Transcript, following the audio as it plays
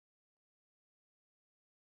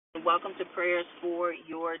Welcome to Prayers for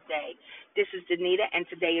Your Day. This is Danita, and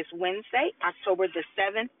today is Wednesday, October the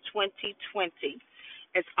 7th, 2020.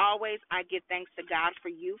 As always, I give thanks to God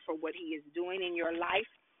for you, for what He is doing in your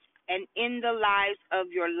life and in the lives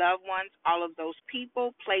of your loved ones, all of those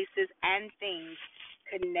people, places, and things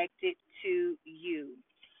connected to you.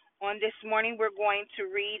 On this morning, we're going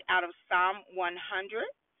to read out of Psalm 100.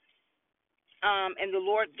 And the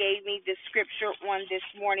Lord gave me this scripture on this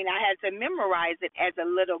morning. I had to memorize it as a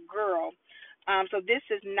little girl. So this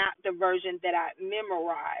is not the version that I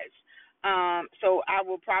memorized. So I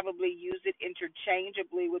will probably use it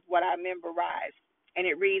interchangeably with what I memorized. And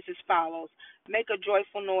it reads as follows: Make a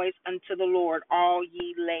joyful noise unto the Lord, all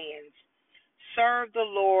ye lands. Serve the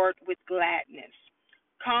Lord with gladness.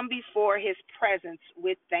 Come before his presence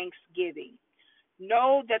with thanksgiving.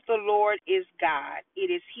 Know that the Lord is God.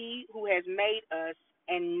 It is he who has made us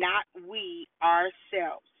and not we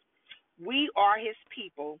ourselves. We are his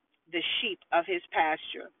people, the sheep of his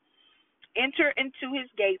pasture. Enter into his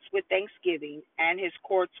gates with thanksgiving and his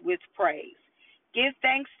courts with praise. Give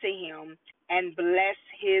thanks to him and bless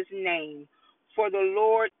his name. For the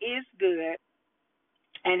Lord is good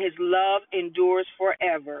and his love endures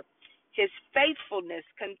forever. His faithfulness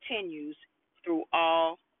continues through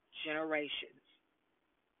all generations.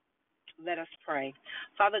 Let us pray.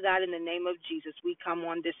 Father God, in the name of Jesus, we come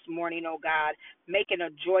on this morning, oh God, making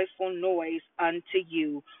a joyful noise unto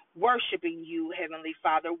you, worshiping you, Heavenly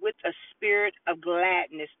Father, with a spirit of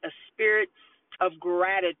gladness, a spirit of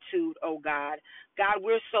gratitude, oh God. God,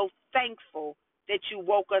 we're so thankful that you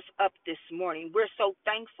woke us up this morning. We're so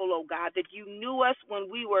thankful, oh God, that you knew us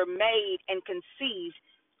when we were made and conceived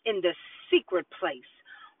in the secret place.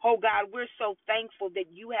 Oh God, we're so thankful that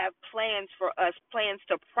you have plans for us, plans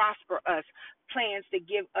to prosper us, plans to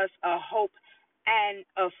give us a hope and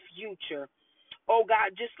a future. Oh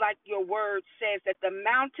God, just like your word says that the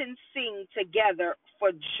mountains sing together for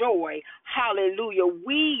joy. Hallelujah.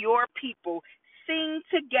 We, your people, sing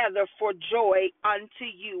together for joy unto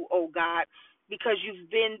you, oh God, because you've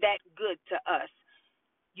been that good to us.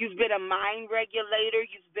 You've been a mind regulator.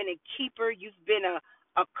 You've been a keeper. You've been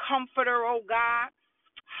a comforter, oh God.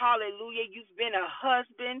 Hallelujah. You've been a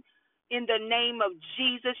husband in the name of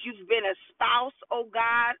Jesus. You've been a spouse, oh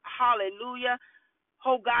God. Hallelujah.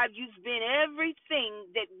 Oh God, you've been everything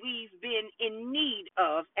that we've been in need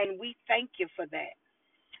of, and we thank you for that.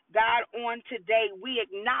 God, on today, we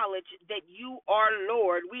acknowledge that you are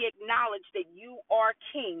Lord. We acknowledge that you are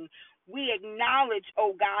King. We acknowledge,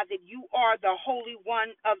 oh God, that you are the Holy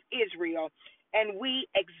One of Israel, and we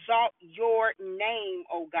exalt your name,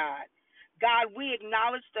 oh God. God, we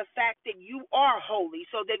acknowledge the fact that you are holy,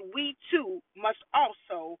 so that we too must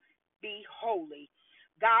also be holy.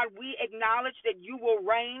 God, we acknowledge that you will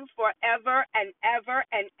reign forever and ever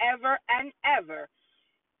and ever and ever.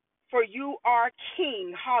 For you are King,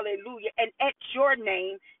 hallelujah, and at your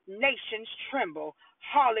name nations tremble,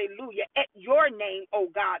 hallelujah. At your name, O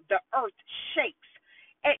God, the earth shakes.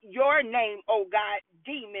 At your name, O God,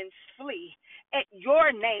 demons flee. At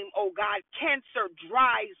your name, O God, cancer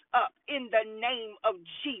dries up in the name of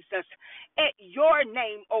Jesus. At your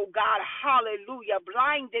name, O God, hallelujah,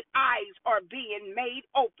 blinded eyes are being made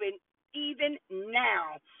open even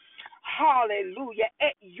now. Hallelujah.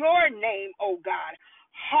 At your name, O God,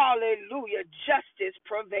 hallelujah, justice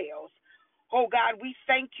prevails. Oh God, we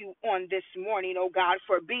thank you on this morning, oh God,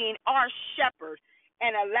 for being our shepherd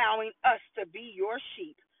and allowing us to be your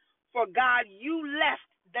sheep. For God, you left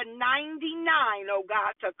the 99, oh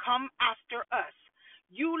God, to come after us.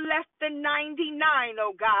 You left the 99,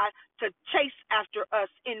 oh God, to chase after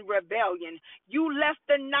us in rebellion. You left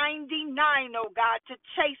the 99, oh God, to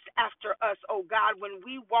chase after us, oh God, when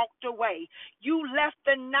we walked away. You left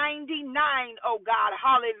the 99, oh God,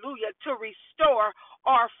 hallelujah, to restore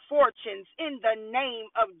our fortunes in the name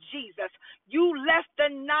of Jesus. You left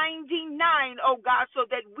the 99, oh God, so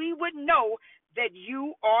that we would know that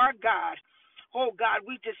you are God. Oh God,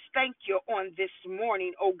 we just thank you on this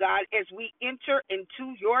morning, oh God, as we enter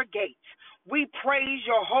into your gates. We praise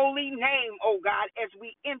your holy name, oh God, as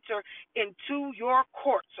we enter into your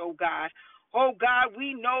courts, oh God. Oh God,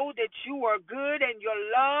 we know that you are good and your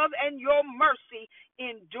love and your mercy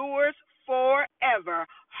endures forever.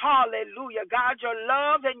 Hallelujah. God, your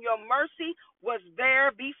love and your mercy was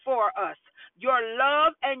there before us. Your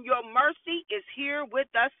love and your mercy is here with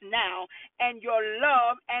us now, and your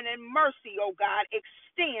love and in mercy, oh God,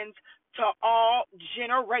 extends to all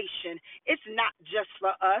generation. It's not just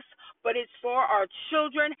for us, but it's for our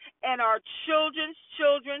children and our children's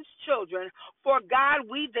children's children. For God,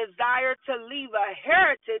 we desire to leave a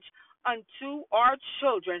heritage unto our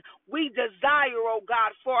children. We desire, oh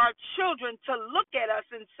God, for our children to look at us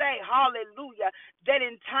and say, hallelujah, that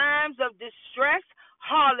in times of distress,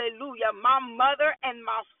 hallelujah, my mother and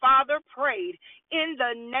my father prayed in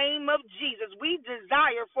the name of Jesus. We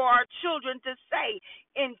desire for our children to say,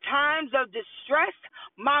 in times of distress,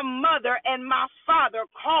 my mother and my father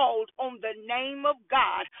called on the name of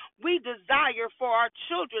God. We desire for our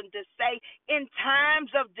children to say, in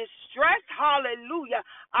times of distress, hallelujah,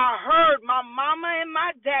 I heard my mama and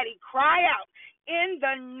my daddy cry out in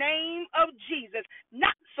the name of Jesus,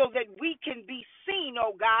 not so that we can be seen,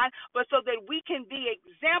 oh God, but so that we can be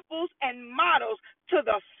examples and models to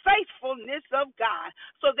the faithfulness of God,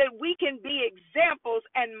 so that we can be examples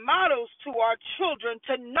and models to our children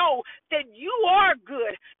to know that you are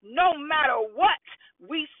good no matter what.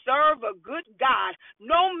 We serve a good God.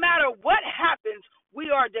 No matter what happens, we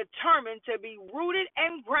are determined to be rooted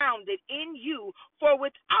and grounded in you. For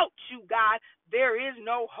without you, God, there is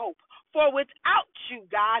no hope. For without you,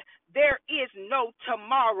 God, there is no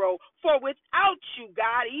tomorrow. For without you,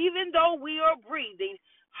 God, even though we are breathing,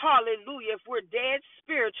 hallelujah, if we're dead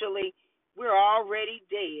spiritually, we're already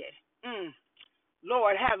dead.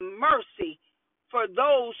 Lord, have mercy for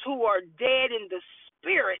those who are dead in the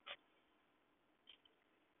spirit.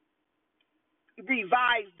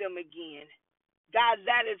 Revive them again. God,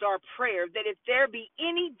 that is our prayer, that if there be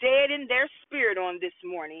any dead in their spirit on this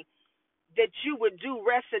morning, that you would do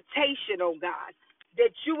recitation, oh God,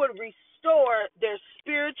 that you would restore their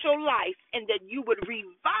spiritual life and that you would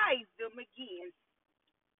revive them again,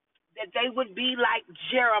 that they would be like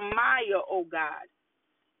Jeremiah, oh God.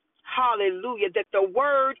 Hallelujah, that the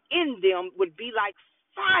word in them would be like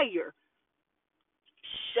fire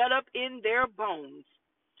shut up in their bones.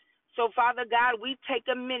 So, Father God, we take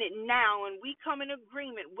a minute now and we come in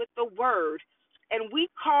agreement with the word and we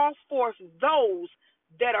call forth those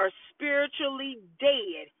that are spiritually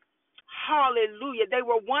dead. Hallelujah. They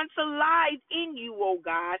were once alive in you, oh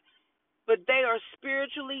God, but they are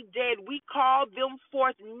spiritually dead. We call them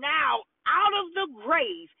forth now out of the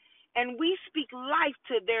grave and we speak life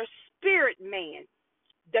to their spirit man,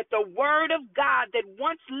 that the word of God that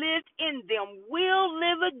once lived in them will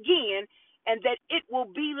live again, and that it will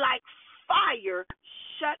be like fire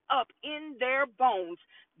shut up in their bones.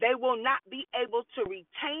 They will not be able to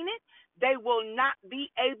retain it. They will not be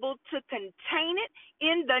able to contain it.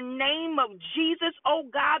 In the name of Jesus, oh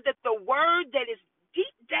God, that the word that is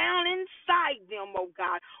deep down inside them, oh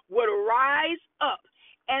God, would rise up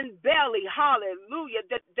and belly, hallelujah,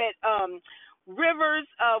 that rivers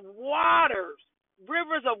of waters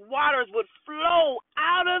would flow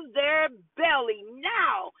out of their belly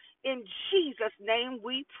now. In Jesus' name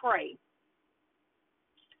we pray.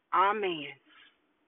 Amen.